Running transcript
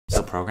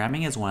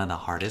programming is one of the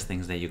hardest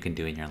things that you can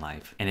do in your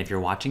life. And if you're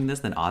watching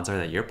this, then odds are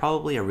that you're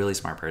probably a really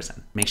smart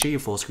person. Make sure you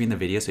full screen the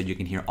video so you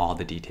can hear all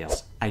the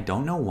details. I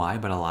don't know why,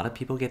 but a lot of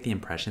people get the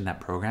impression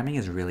that programming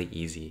is really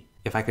easy.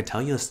 If I could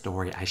tell you a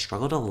story, I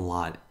struggled a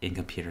lot in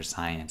computer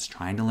science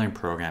trying to learn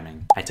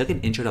programming. I took an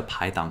intro to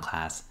Python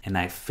class and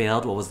I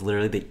failed what was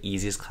literally the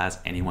easiest class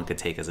anyone could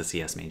take as a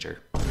CS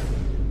major.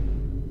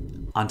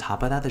 On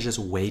top of that, there's just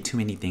way too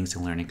many things to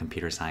learn in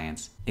computer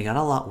science. It got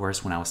a lot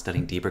worse when I was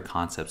studying deeper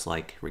concepts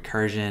like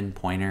recursion,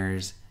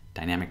 pointers,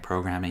 dynamic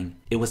programming.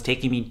 It was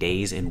taking me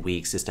days and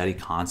weeks to study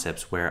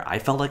concepts where I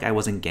felt like I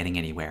wasn't getting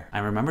anywhere. I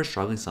remember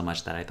struggling so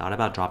much that I thought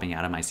about dropping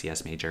out of my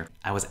CS major.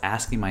 I was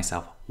asking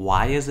myself,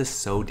 why is this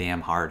so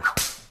damn hard?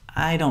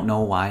 I don't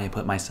know why I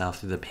put myself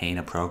through the pain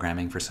of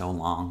programming for so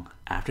long.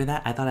 After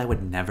that, I thought I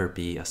would never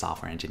be a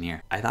software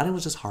engineer. I thought it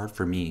was just hard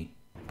for me.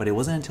 But it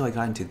wasn't until I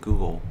got into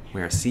Google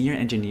where a senior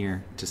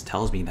engineer just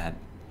tells me that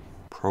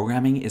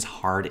programming is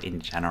hard in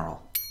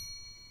general.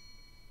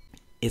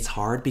 It's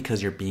hard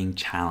because you're being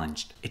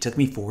challenged. It took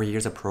me 4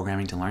 years of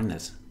programming to learn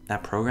this.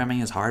 That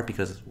programming is hard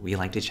because we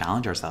like to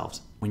challenge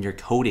ourselves. When you're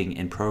coding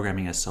and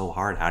programming is so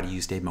hard, how do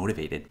you stay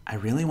motivated? I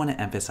really want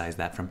to emphasize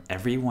that from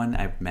everyone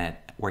I've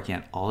met working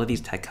at all of these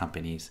tech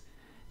companies,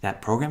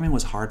 that programming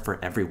was hard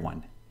for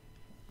everyone.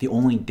 The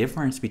only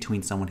difference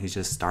between someone who's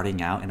just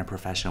starting out and a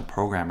professional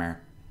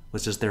programmer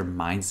was just their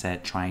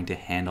mindset trying to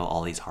handle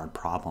all these hard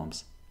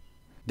problems.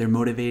 They're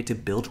motivated to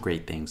build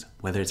great things,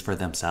 whether it's for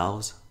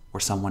themselves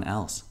or someone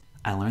else.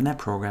 I learned that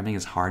programming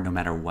is hard no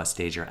matter what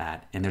stage you're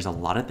at, and there's a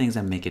lot of things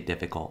that make it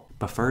difficult.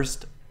 But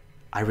first,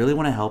 I really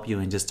want to help you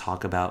and just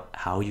talk about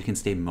how you can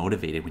stay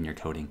motivated when you're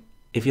coding.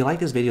 If you like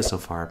this video so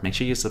far, make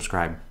sure you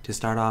subscribe. To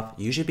start off,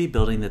 you should be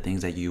building the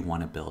things that you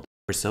want to build.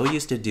 We're so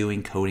used to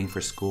doing coding for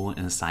school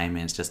and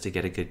assignments just to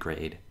get a good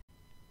grade.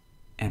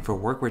 And for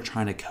work, we're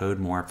trying to code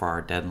more for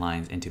our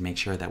deadlines and to make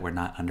sure that we're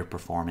not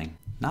underperforming.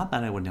 Not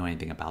that I would know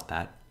anything about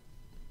that.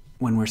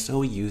 When we're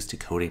so used to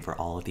coding for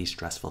all of these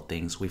stressful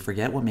things, we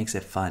forget what makes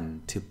it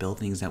fun to build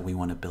things that we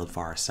want to build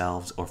for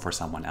ourselves or for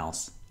someone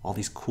else. All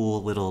these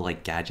cool little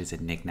gadgets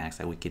and knickknacks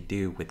that we could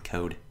do with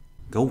code.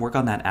 Go work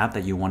on that app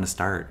that you want to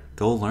start.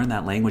 Go learn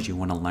that language you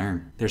want to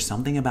learn. There's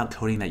something about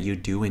coding that you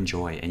do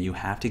enjoy, and you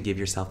have to give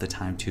yourself the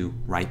time to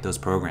write those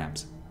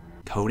programs.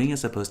 Coding is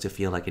supposed to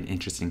feel like an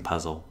interesting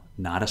puzzle,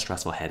 not a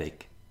stressful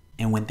headache.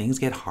 And when things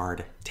get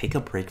hard, take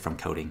a break from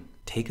coding.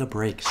 Take a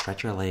break,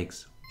 stretch your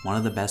legs. One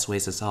of the best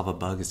ways to solve a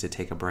bug is to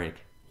take a break.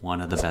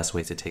 One of the best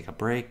ways to take a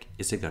break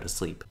is to go to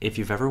sleep. If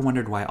you've ever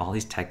wondered why all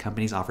these tech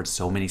companies offered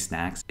so many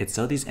snacks, it's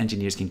so these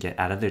engineers can get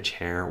out of their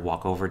chair,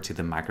 walk over to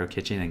the micro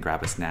kitchen and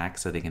grab a snack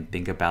so they can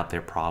think about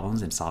their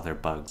problems and solve their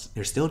bugs.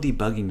 They're still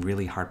debugging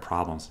really hard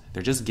problems.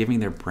 They're just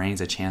giving their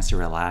brains a chance to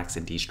relax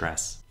and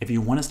de-stress. If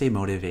you want to stay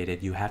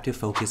motivated, you have to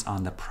focus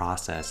on the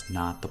process,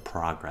 not the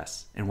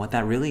progress. And what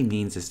that really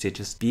means is to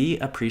just be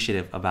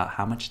appreciative about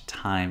how much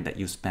time that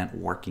you spent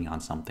working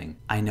on something.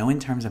 I know in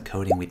terms of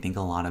coding, we think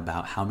a lot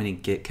about how many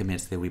Git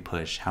commits that we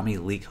push, how many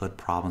leak code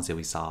problems did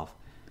we solve.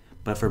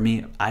 But for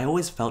me, I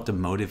always felt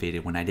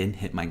demotivated when I didn't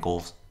hit my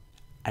goals.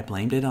 I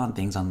blamed it on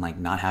things on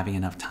not having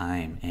enough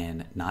time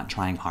and not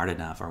trying hard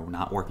enough or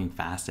not working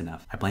fast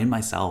enough. I blamed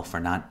myself for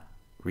not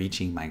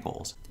reaching my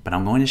goals. But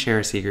I'm going to share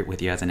a secret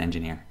with you as an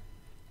engineer.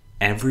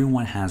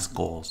 Everyone has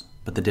goals,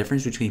 but the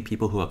difference between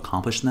people who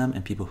accomplish them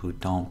and people who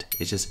don't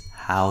is just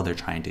how they're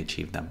trying to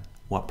achieve them,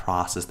 what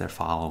process they're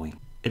following.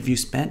 If you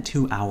spent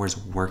 2 hours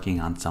working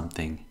on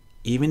something,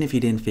 even if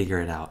you didn't figure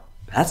it out,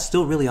 that's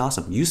still really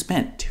awesome. You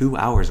spent 2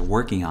 hours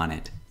working on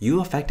it.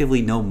 You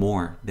effectively know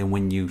more than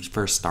when you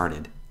first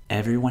started.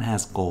 Everyone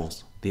has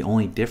goals. The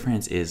only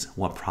difference is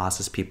what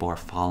process people are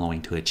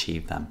following to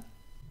achieve them.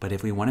 But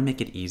if we want to make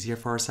it easier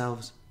for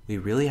ourselves, we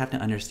really have to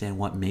understand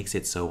what makes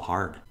it so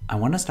hard. I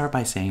want to start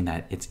by saying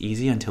that it's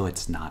easy until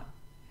it's not.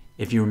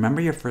 If you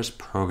remember your first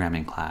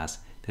programming class,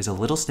 there's a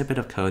little snippet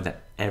of code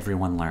that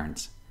everyone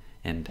learns.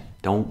 And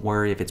don't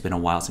worry if it's been a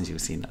while since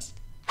you've seen this.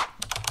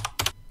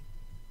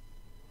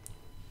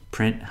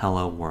 Print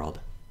hello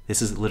world.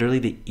 This is literally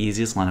the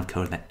easiest line of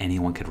code that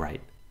anyone could write.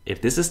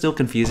 If this is still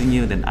confusing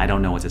you, then I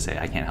don't know what to say.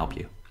 I can't help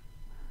you.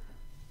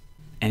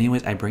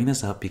 Anyways, I bring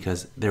this up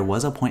because there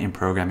was a point in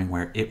programming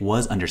where it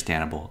was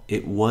understandable,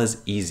 it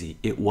was easy,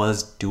 it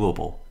was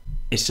doable.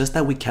 It's just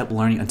that we kept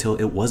learning until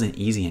it wasn't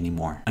easy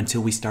anymore,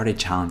 until we started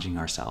challenging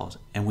ourselves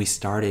and we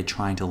started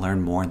trying to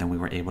learn more than we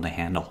were able to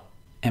handle.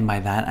 And by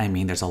that, I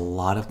mean there's a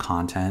lot of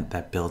content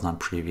that builds on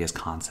previous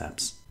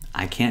concepts.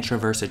 I can't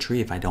traverse a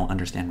tree if I don't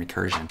understand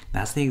recursion.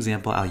 That's the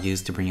example I'll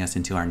use to bring us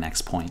into our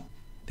next point.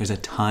 There's a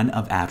ton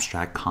of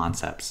abstract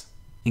concepts.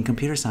 In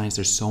computer science,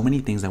 there's so many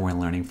things that we're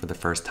learning for the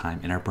first time,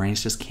 and our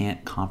brains just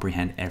can't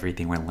comprehend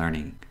everything we're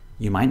learning.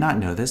 You might not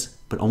know this,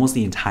 but almost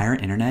the entire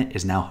internet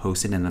is now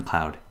hosted in the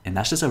cloud. And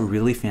that's just a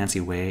really fancy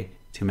way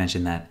to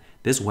mention that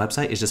this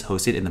website is just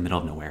hosted in the middle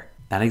of nowhere.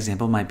 That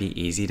example might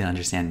be easy to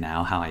understand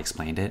now how I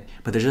explained it,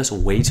 but there's just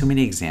way too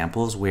many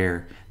examples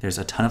where there's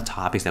a ton of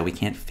topics that we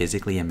can't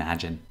physically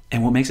imagine.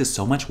 And what makes it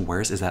so much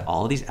worse is that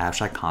all of these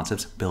abstract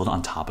concepts build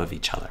on top of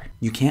each other.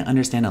 You can't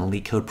understand a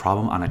LeetCode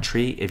problem on a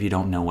tree if you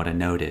don't know what a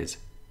node is.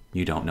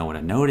 You don't know what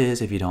a node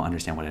is if you don't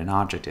understand what an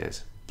object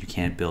is. You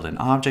can't build an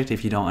object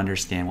if you don't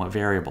understand what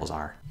variables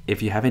are.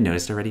 If you haven't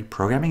noticed already,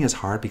 programming is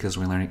hard because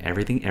we're learning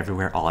everything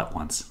everywhere all at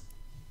once.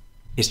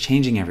 It's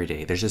changing every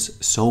day. There's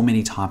just so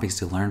many topics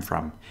to learn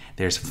from.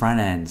 There's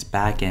front ends,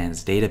 back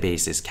ends,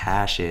 databases,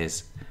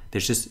 caches.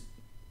 There's just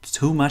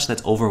too much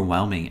that's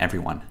overwhelming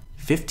everyone.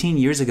 15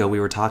 years ago, we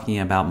were talking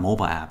about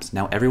mobile apps.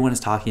 Now everyone is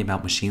talking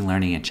about machine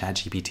learning and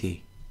ChatGPT.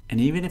 And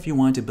even if you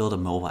wanted to build a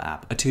mobile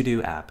app, a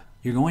to-do app,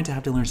 you're going to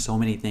have to learn so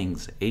many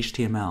things.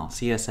 HTML,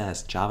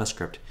 CSS,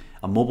 JavaScript,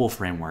 a mobile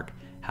framework,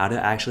 how to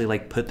actually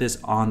put this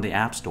on the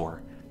App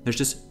Store. There's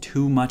just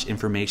too much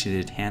information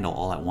to handle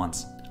all at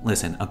once.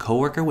 Listen, a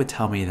coworker would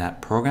tell me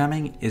that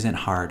programming isn't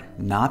hard,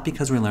 not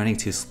because we're learning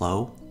too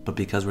slow, but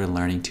because we're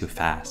learning too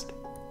fast.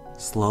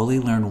 Slowly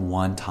learn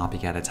one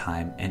topic at a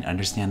time and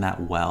understand that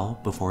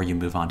well before you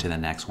move on to the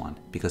next one,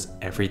 because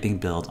everything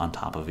builds on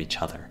top of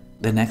each other.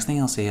 The next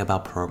thing I'll say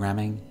about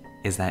programming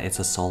is that it's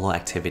a solo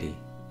activity.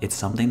 It's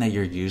something that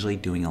you're usually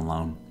doing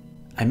alone.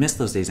 I miss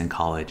those days in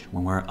college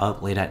when we're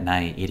up late at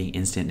night eating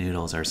instant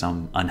noodles or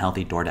some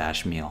unhealthy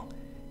DoorDash meal,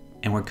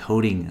 and we're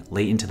coding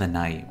late into the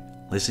night,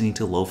 listening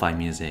to lo-fi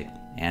music,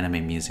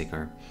 anime music,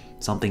 or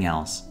something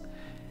else.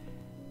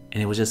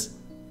 And it was just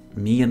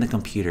me and the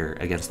computer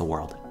against the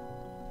world.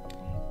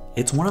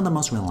 It's one of the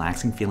most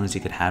relaxing feelings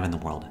you could have in the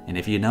world, and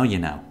if you know, you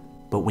know.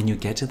 But when you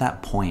get to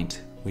that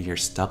point where you're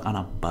stuck on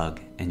a bug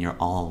and you're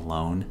all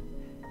alone,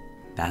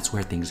 that's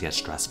where things get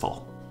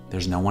stressful.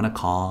 There's no one to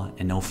call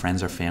and no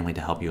friends or family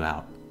to help you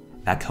out.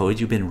 That code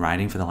you've been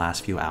writing for the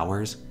last few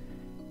hours,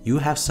 you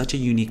have such a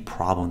unique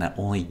problem that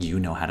only you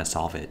know how to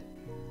solve it.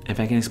 If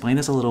I can explain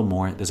this a little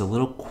more, there's a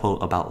little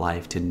quote about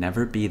life to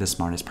never be the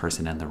smartest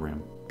person in the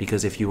room.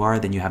 Because if you are,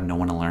 then you have no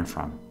one to learn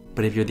from.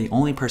 But if you're the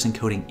only person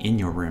coding in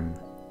your room,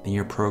 then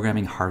you're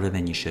programming harder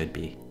than you should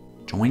be.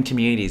 Join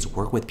communities,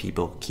 work with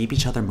people, keep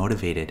each other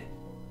motivated.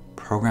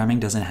 Programming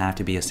doesn't have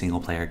to be a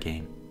single player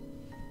game.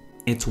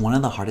 It's one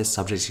of the hardest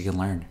subjects you can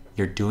learn.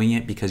 You're doing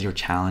it because you're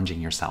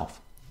challenging yourself.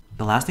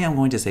 The last thing I'm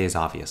going to say is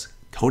obvious.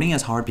 Coding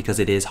is hard because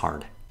it is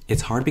hard.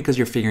 It's hard because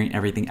you're figuring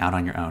everything out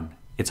on your own.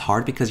 It's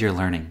hard because you're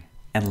learning.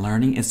 And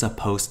learning is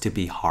supposed to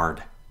be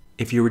hard.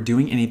 If you were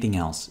doing anything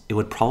else, it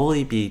would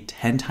probably be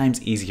 10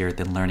 times easier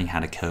than learning how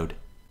to code.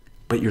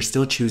 But you're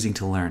still choosing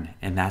to learn,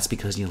 and that's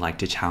because you like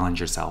to challenge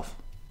yourself.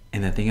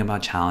 And the thing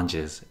about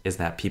challenges is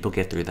that people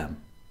get through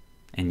them,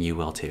 and you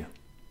will too.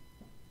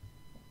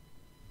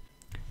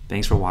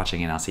 Thanks for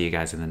watching, and I'll see you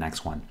guys in the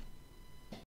next one.